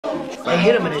Can't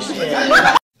get him in this shit.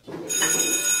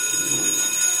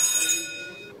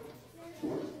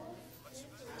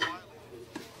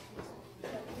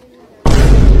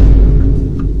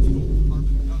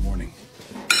 Morning.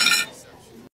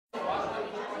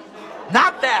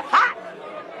 Not that hot.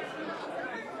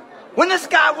 When this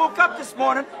guy woke up this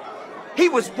morning, he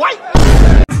was white.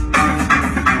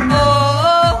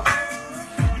 Oh,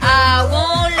 I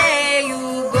won't let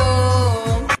you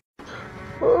go.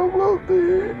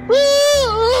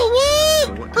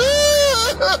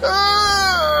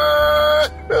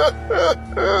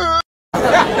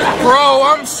 Bro,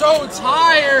 I'm so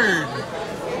tired.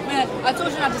 Man, I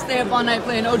told you not to stay up all night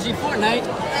playing OG Fortnite.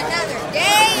 Another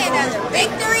day, another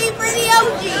victory for the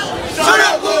OG. Shut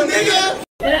up, little nigga.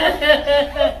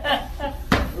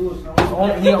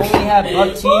 He only had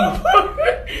buck teeth.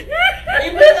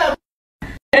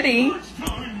 Eddie.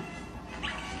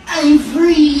 I'm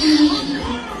free.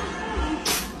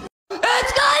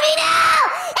 It's coming now!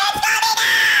 It's coming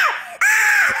now!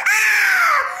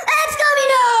 It's coming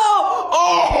now!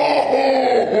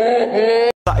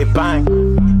 Bang.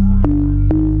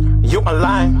 You a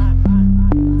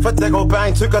line. For they go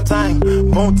bang, took a tang.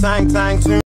 Boom, tang, tang,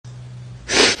 tune.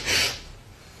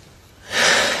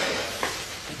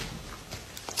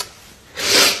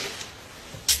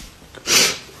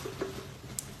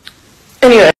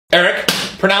 Anyway. Eric,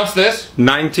 pronounce this.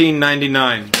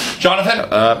 1999. Jonathan?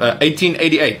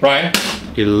 1888. Ryan?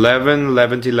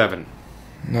 11.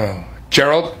 No.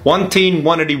 Gerald?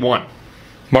 181.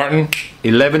 Martin?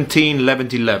 11.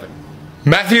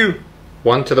 Matthew?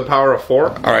 1 to the power of 4.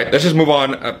 Alright, let's just move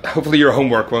on. Hopefully your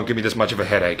homework won't give me this much of a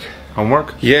headache.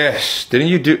 Homework? Yes. Did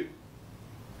any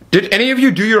of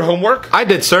you do your homework? I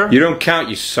did, sir. You don't count,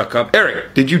 you suck up.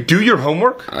 Eric, did you do your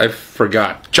homework? I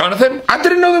forgot. Jonathan? I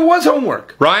didn't know there was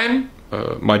homework. Ryan?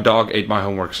 My dog ate my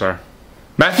homework, sir.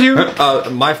 Matthew?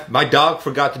 My dog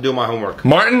forgot to do my homework.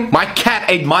 Martin? My cat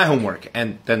ate my homework,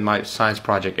 and then my science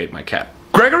project ate my cat.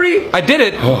 Gregory? I did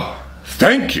it. Oh,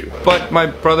 thank you. But my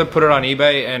brother put it on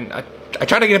eBay, and I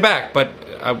tried to get it back, but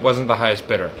I wasn't the highest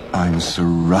bidder. I'm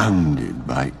surrounded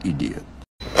by idiots.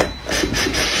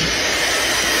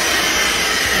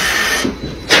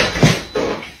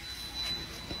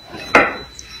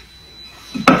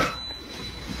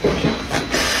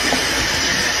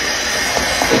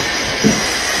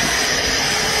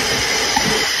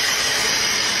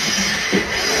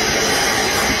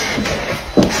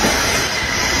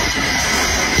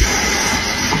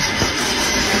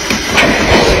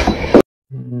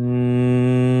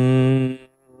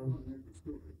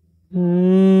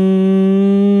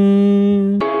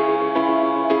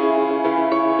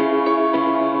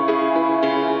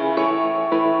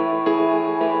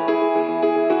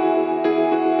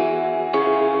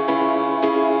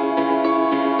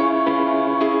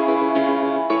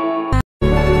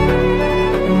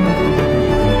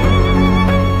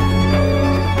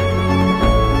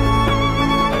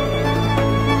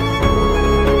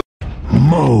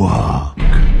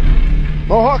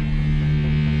 Mohawk.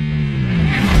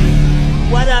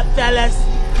 What up, fellas?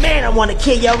 Man, I want to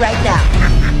kill you right now.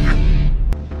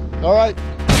 All right.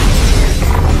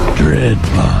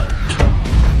 Dreadbot,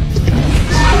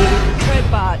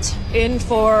 in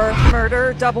for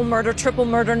murder, double murder, triple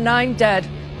murder, 9 dead.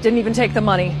 Didn't even take the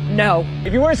money. No.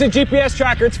 If you wear a GPS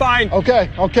tracker, it's fine. Okay.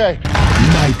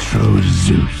 Nitro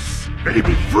Zeus.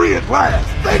 Baby, free at last.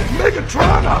 Thank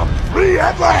Megatron, I'm free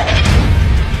at last.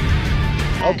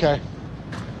 Okay.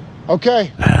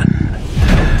 And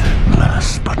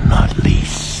last but not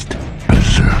least,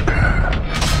 Berserker.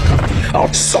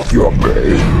 I'll suck your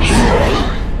brains.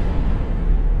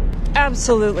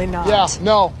 Absolutely not. Yeah,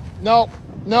 no.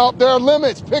 There are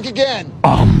limits. Pick again.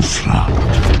 Onslaught.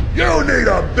 You need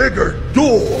a bigger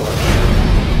door.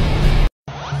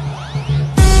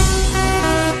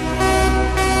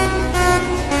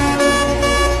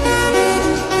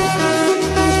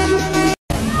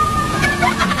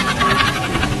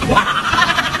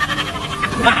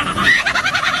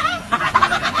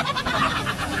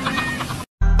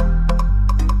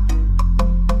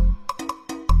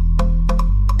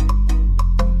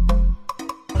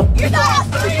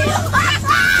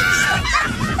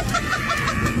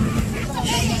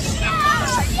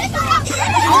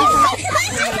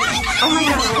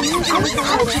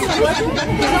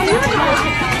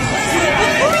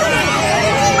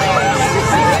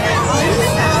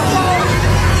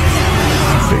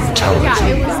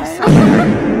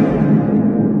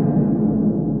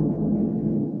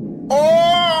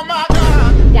 Oh my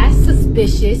God! That's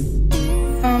suspicious.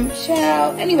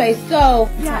 Child. Anyway, so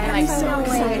yeah, I'm so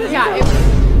excited. Yeah.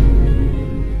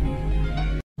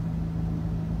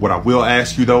 What I will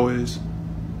ask you though is,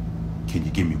 Can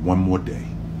you give me one more day?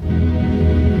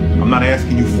 I'm not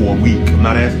asking you for a week. I'm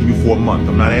not asking you for a month.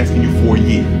 I'm not asking you for a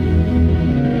year.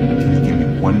 Can you give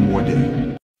me one more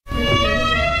day?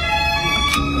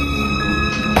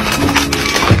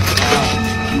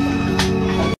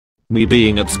 Me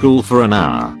being at school for an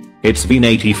hour. It's been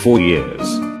 84 years.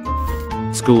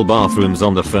 School bathrooms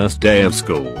on the first day of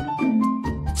school.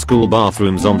 School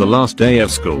bathrooms on the last day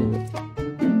of school.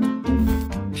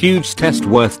 Huge test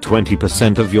worth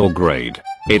 20% of your grade.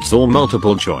 It's all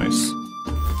multiple choice.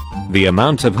 The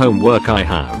amount of homework I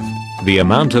have. The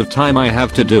amount of time I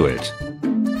have to do it.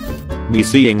 Me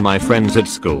seeing my friends at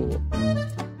school.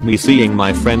 Me seeing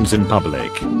my friends in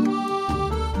public.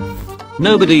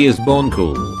 Nobody is born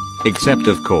cool. Except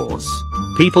of course,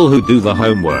 people who do the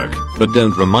homework, but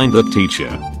don't remind the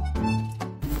teacher.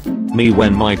 Me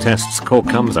when my test score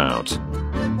comes out.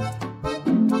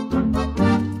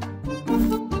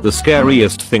 The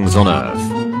scariest things on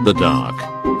earth. The dark.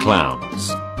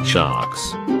 Clowns.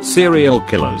 Sharks. Serial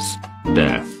killers.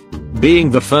 Death. Being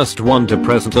the first one to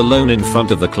present alone in front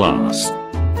of the class.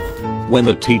 When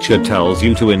the teacher tells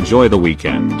you to enjoy the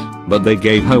weekend, but they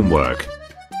gave homework.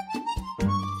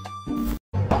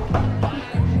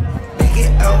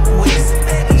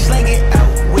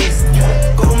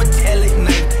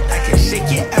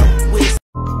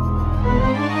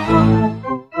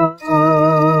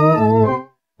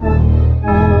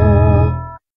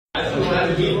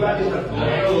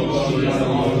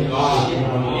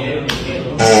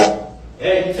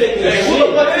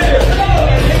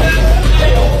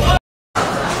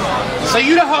 So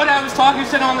you the hoe that was talking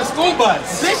shit on the school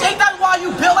bus? Bitch, ain't that why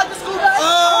you built like the school bus?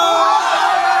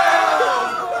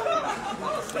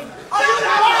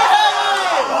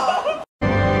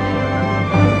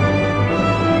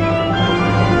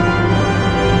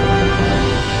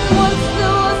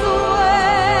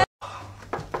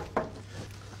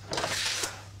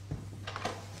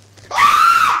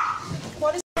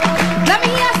 Let me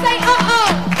hear you say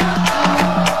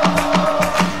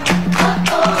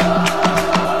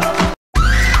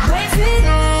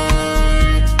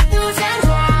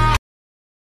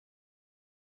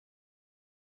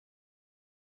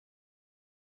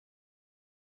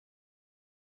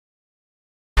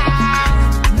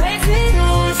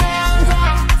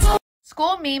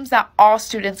School memes that all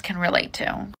students can relate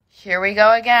to. Here we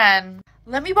go again.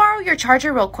 Let me borrow your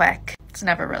charger real quick. It's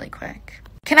never really quick.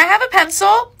 Can I have a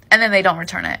pencil? And then they don't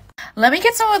return it. Let me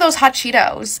get some of those hot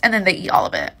Cheetos. And then they eat all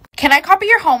of it. Can I copy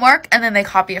your homework? And then they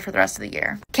copy it for the rest of the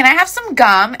year. Can I have some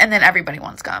gum? And then everybody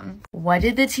wants gum. What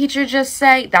did the teacher just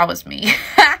say? That was me.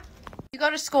 You go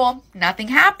to school, nothing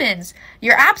happens.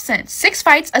 You're absent. 6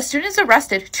 fights, a student is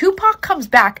arrested, Tupac comes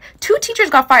back, 2 teachers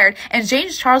got fired, and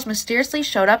James Charles mysteriously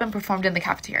showed up and performed in the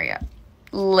cafeteria.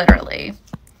 Literally.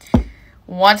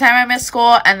 One time I missed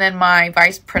school, and then my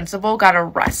vice principal got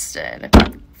arrested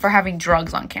for having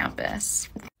drugs on campus.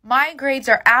 My grades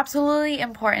are absolutely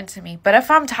important to me, but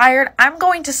if I'm tired, I'm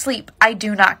going to sleep. I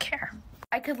do not care.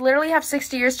 I could literally have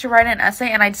 60 years to write an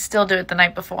essay, and I'd still do it the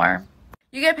night before.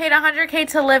 You get paid $100K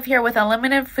to live here with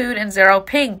unlimited food and 0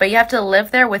 ping, but you have to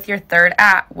live there with your third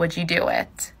app. Would you do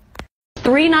it?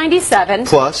 $397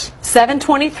 plus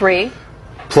 $723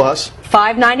 plus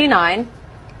 $599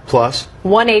 plus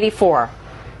 $184.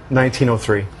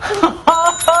 1903.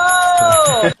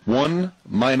 1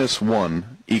 minus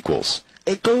 1 equals.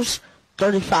 Equals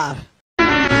 35.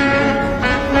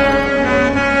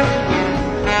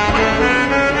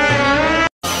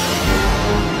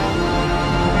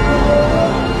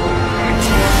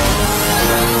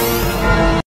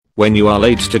 When you are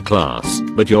late to class,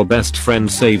 but your best friend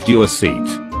saved you a seat.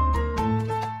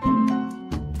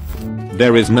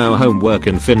 There is no homework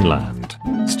in Finland.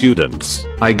 Students,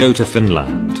 I go to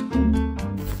Finland.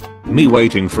 Me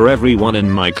waiting for everyone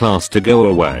in my class to go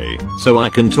away, so I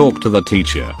can talk to the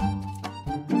teacher.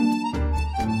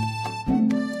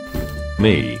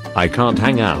 Me, I can't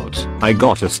hang out, I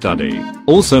gotta study.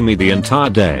 Also me the entire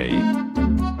day.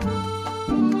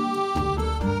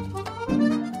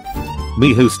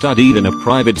 Me who studied in a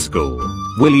private school.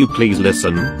 Will you please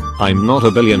listen? I'm not a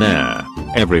billionaire.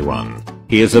 Everyone.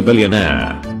 He is a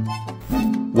billionaire.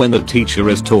 When the teacher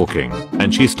is talking,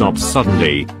 and she stops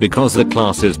suddenly, because the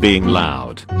class is being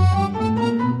loud.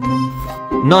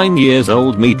 9 years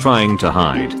old me trying to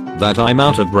hide that I'm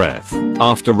out of breath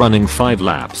after running 5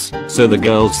 laps, so the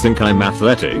girls think I'm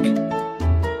athletic.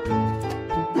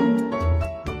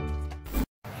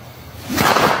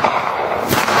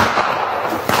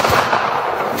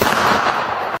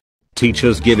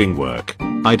 Teachers giving work.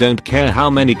 I don't care how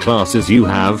many classes you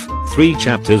have, 3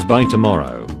 chapters by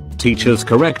tomorrow. Teachers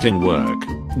correcting work.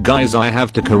 Guys, I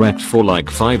have to correct for like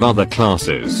 5 other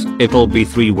classes. It'll be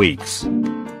 3 weeks.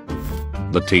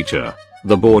 The teacher,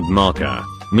 the board marker,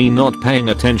 me not paying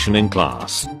attention in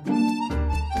class.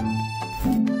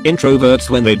 Introverts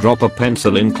when they drop a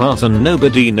pencil in class and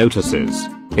nobody notices.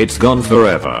 It's gone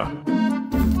forever.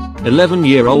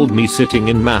 11-year-old me sitting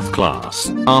in math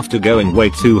class after going way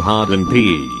too hard in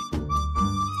PE.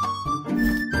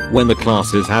 When the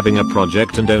class is having a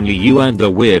project and only you and the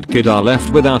weird kid are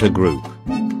left without a group.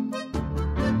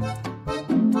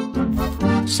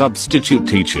 Substitute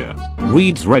teacher.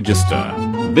 Reads register.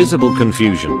 Visible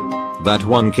confusion. That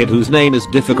one kid whose name is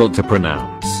difficult to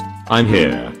pronounce. I'm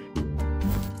here.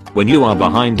 When you are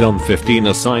behind on 15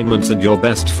 assignments and your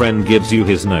best friend gives you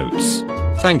his notes.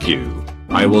 Thank you.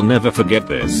 I will never forget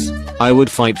this. I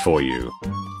would fight for you.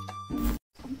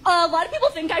 A lot of people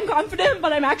think I'm confident,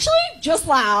 but I'm actually just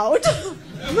loud. Who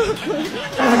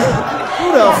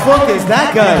the fuck is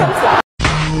that guy?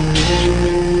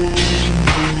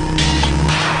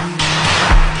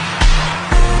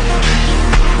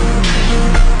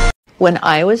 When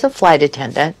I was a flight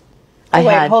attendant, I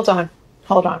Wait, had... hold on.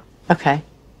 Hold on. Okay.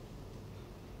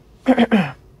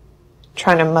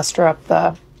 Trying to muster up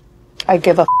the I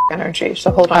give a energy,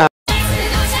 so hold on.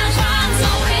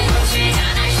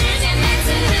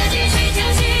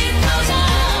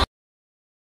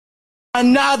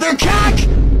 Another cock!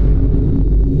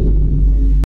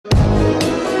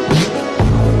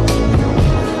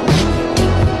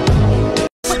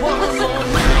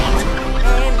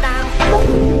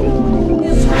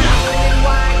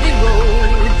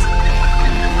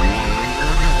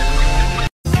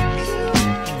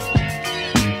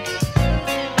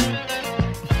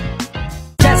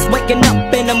 Waking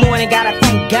up in the morning, gotta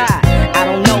thank God. I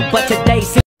don't know, but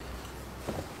today's...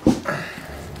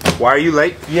 Why are you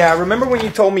late? Yeah, remember when you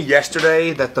told me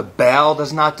yesterday that the bell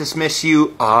does not dismiss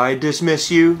you, I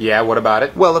dismiss you? Yeah, what about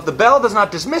it? Well, if the bell does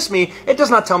not dismiss me, it does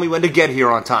not tell me when to get here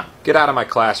on time. Get out of my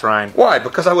class, Ryan. Why?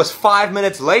 Because I was 5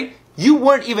 minutes late? You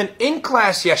weren't even in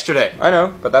class yesterday. I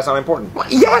know, but that's not important.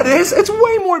 Yeah, it is. It's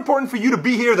way more important for you to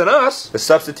be here than us. The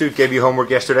substitute gave you homework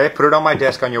yesterday. Put it on my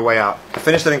desk on your way out. I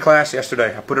finished it in class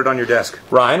yesterday. I put it on your desk.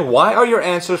 Ryan, why are your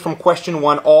answers from question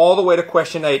 1 all the way to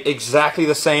question 8 exactly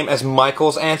the same as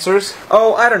Michael's answers?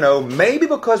 Oh, I don't know. Maybe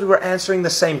because we were answering the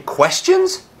same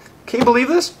questions? Can you believe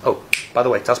this? Oh, by the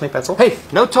way, toss me a pencil. Hey,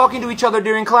 no talking to each other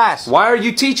during class. Why are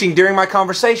you teaching during my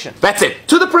conversation? That's it.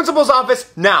 To the principal's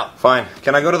office now. Fine.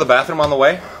 Can I go to the bathroom on the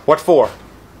way? What for?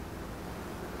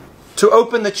 To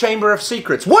open the Chamber of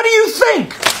Secrets. What do you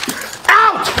think?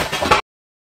 Out!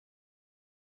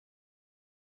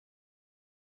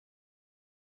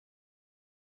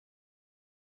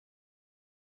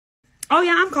 Oh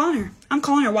yeah, I'm calling her. I'm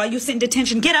calling her while you sit in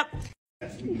detention. Get up.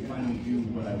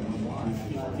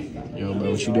 Yo,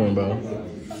 bro, what you doing, bro?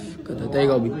 Cause the day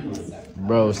gonna be,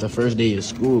 bro. It's the first day of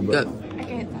school, bro.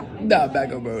 Nah,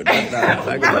 back up, bro.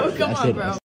 Back up. Come on,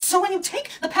 bro. So when you take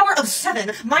the power of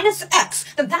 7 minus x,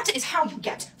 then that is how you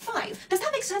get 5. Does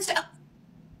that make sense to...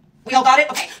 We all got it?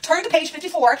 Okay, turn to page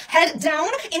 54, head down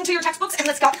into your textbooks, and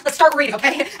let's start reading,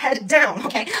 okay? Head down,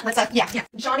 okay? Let's, yeah.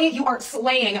 Johnny, you are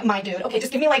slaying, my dude. Okay,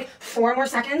 just give me like 4 more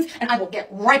seconds, and I will get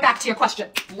right back to your question.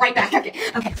 Right back,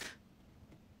 okay.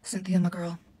 Cynthia, my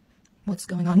girl, what's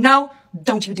going on? No,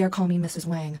 don't you dare call me Mrs.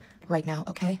 Wang right now,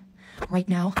 okay? Right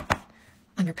now,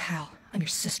 I'm your pal. I'm your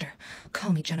sister.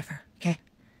 Call me Jennifer, okay?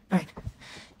 All right,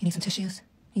 you need some tissues?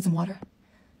 Need some water?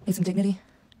 Need some dignity?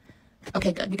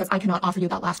 Okay, good, because I cannot offer you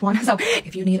that last one. So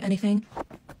if you need anything,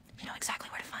 you know exactly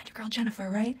where to find your girl Jennifer,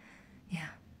 right? Yeah.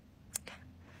 Okay.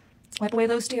 Let's wipe away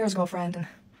those tears, girlfriend, and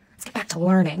let's get back to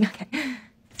learning. Okay.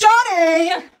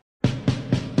 Johnny!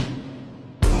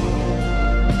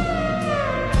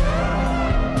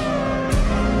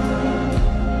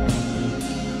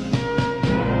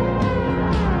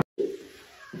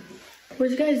 What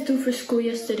did you guys do for school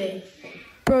yesterday?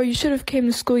 Bro, you should have came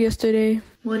to school yesterday.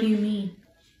 What do you mean?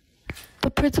 The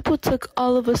principal took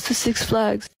all of us to Six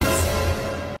Flags.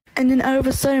 And then out of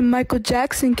a sudden, Michael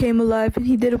Jackson came alive and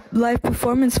he did a live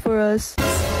performance for us.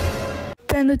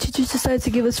 Then the teachers decided to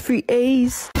give us free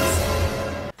A's.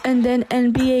 And then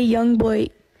NBA YoungBoy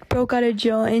broke out of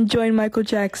jail and joined Michael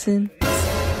Jackson.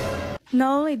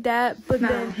 Not only that, but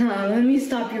then... No, let me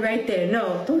stop you right there.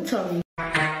 No, don't tell me.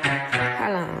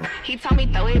 Hello. He told me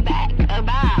throw it back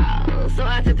about. So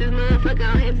I took this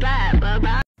motherfucker on his lap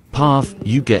about. Path,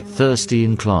 you get thirsty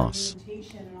in class.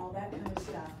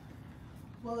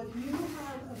 Well, if you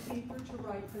have a paper to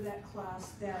write for that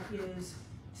class that is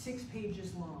 6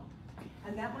 pages long,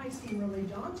 and that might seem really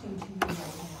daunting to you right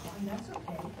now, and that's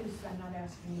okay, because I'm not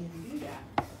asking you to do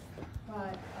that.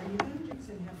 But are you going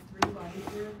to have 3 body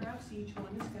paragraphs? Each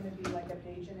one is going to be like a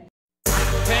page and a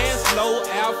Pants low,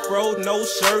 afro, no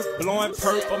shirt, blowing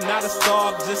perp. I'm not a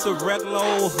star, just a regular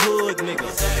old hood nigga.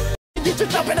 Is it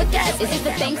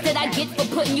the thanks that I get for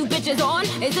putting you bitches on?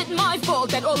 Is it my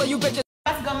fault that all of you bitches...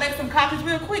 I'm gonna make some copies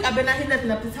real quick. I better not hit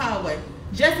nothing up this hallway.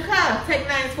 Jessica, take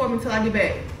names for me until I get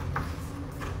back.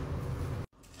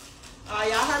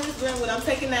 Y'all heard Miss Glenwood. I'm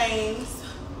taking names.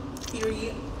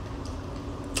 Period.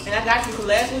 And I got you, because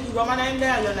last week you wrote my name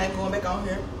down. Your name going back on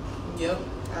here. Yep.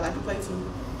 I like to play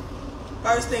too.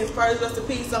 First things first, rest in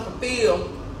peace, Uncle Phil.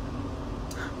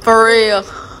 For real.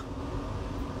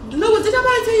 Louis, did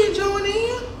nobody tell you to join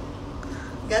in?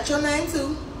 Got your name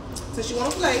too, since you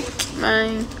want to play.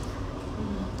 Mine.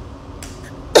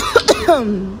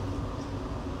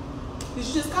 Did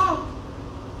you just call?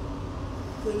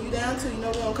 Putting you down too. You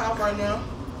know we don't cough right now.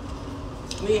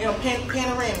 We in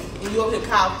panoramic, and you over here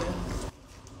coughing.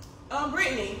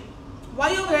 Brittany, why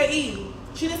you over there eating?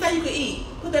 She didn't say you could eat.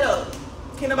 Put that up.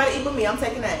 Can't nobody eat but me. I'm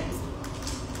taking names.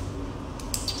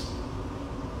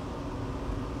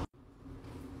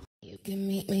 You can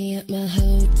meet me at my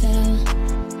hotel,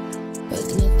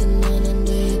 with nothing on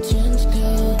under your trench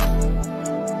coat.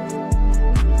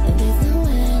 And there's no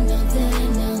end, no day,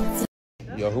 no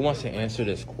time. Yo, who wants to answer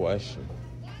this question?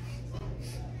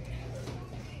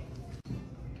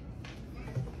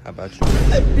 How about you?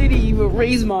 I didn't even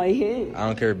raise my hand. I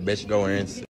don't care, bitch, go in.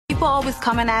 People always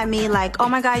coming at me like, oh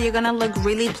my God, you're gonna look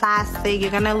really plastic, you're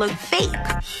gonna look fake.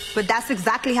 But that's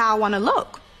exactly how I wanna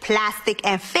look. Plastic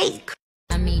and fake.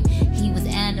 I mean, he was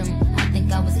Adam, I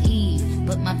think I was Eve.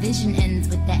 But my vision ends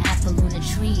with that apple on the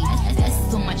tree. That's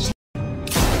so much.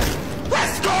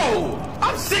 Let's go!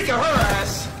 I'm sick of her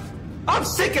ass! I'm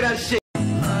sick of that shit!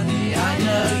 Honey, I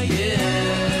love you.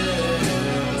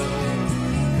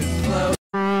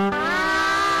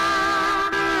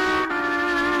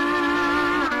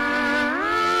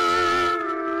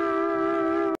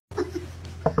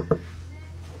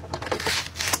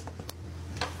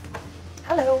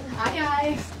 Hello. Hi,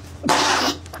 guys.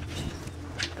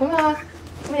 Come on.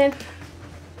 Come in.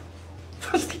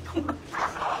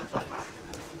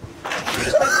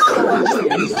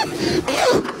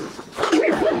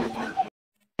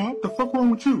 What the fuck wrong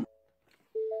with you?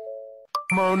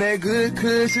 I'm on that good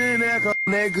cushion, that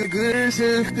good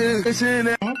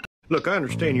cushion. Look, I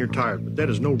understand you're tired, but that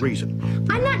is no reason.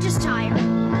 I'm not just tired.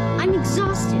 I'm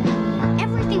exhausted.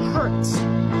 Everything hurts.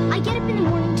 I get up in the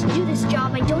morning to do this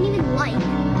job I don't even like,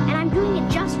 and I'm doing it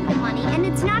just for the money, and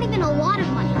it's not even a lot of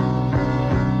money.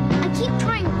 I keep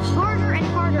trying harder and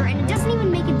harder, and it doesn't even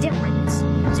make a difference.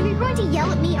 So if you're going to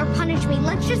yell at me or punish me,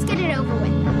 let's just get it over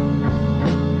with.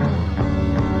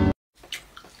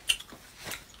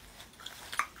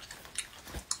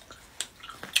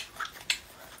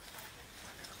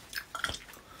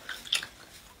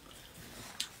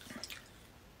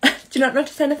 Do you not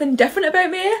notice anything different about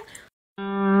me?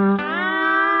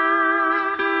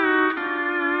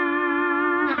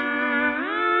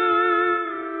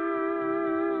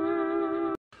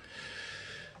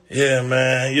 Yeah,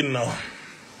 man, you know,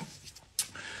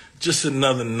 just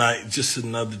another night, just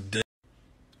another day.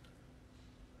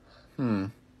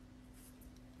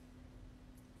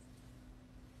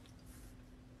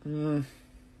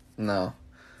 No.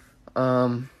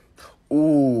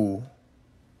 Ooh.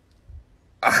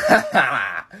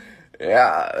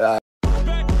 Yeah.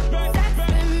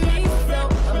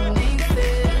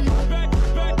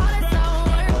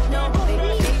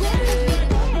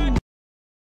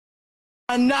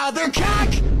 Another cock!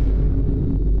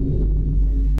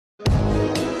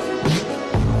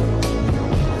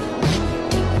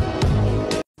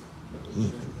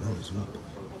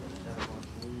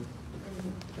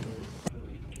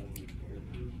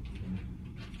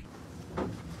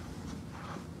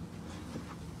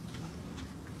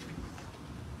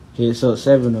 Heads up,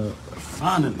 7 up.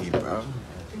 Finally, bro.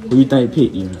 Who you think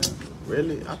picked you?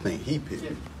 Really? I think he picked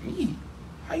me.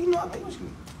 How you know I think it was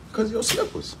you? Because of your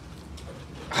slippers.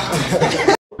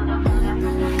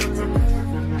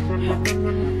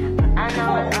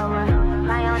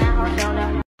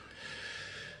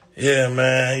 Yeah,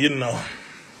 man, you know,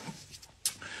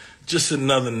 just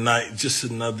another night, just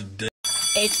another day.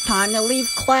 It's time to leave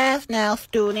class now,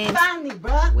 students. Finally,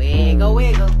 bruh. Wiggle,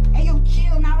 wiggle. Hey, yo,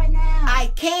 chill, not right now.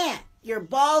 I can't. Your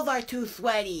balls are too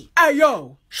sweaty. Hey,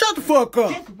 yo, shut the fuck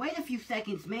up. Just wait a few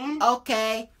seconds, man.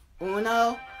 Okay.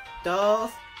 Uno,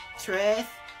 dos, tres,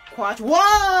 cuatro.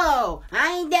 Whoa!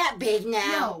 I ain't that big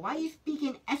now. Yo, why you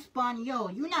speaking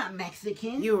Espanol? You not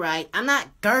Mexican. You right. I'm not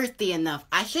girthy enough.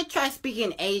 I should try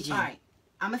speaking Asian. Alright.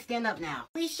 I'ma stand up now.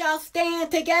 We shall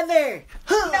stand together.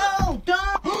 No,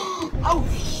 don't. Oh,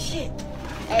 shit.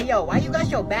 Hey, yo, why you got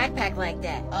your backpack like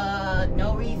that?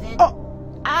 No reason.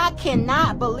 I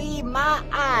cannot believe my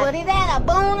eyes. What is that, a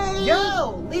boner?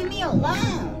 Yo, leave me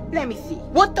alone. Let me see.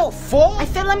 What the fuck? I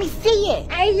said let me see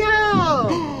it. Hey,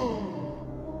 yo.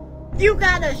 You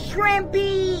got a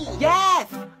shrimpy. Yes,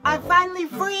 I'm finally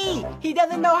free. He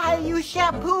doesn't know how to use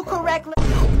shampoo correctly.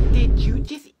 Did you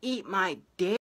just eat my dick?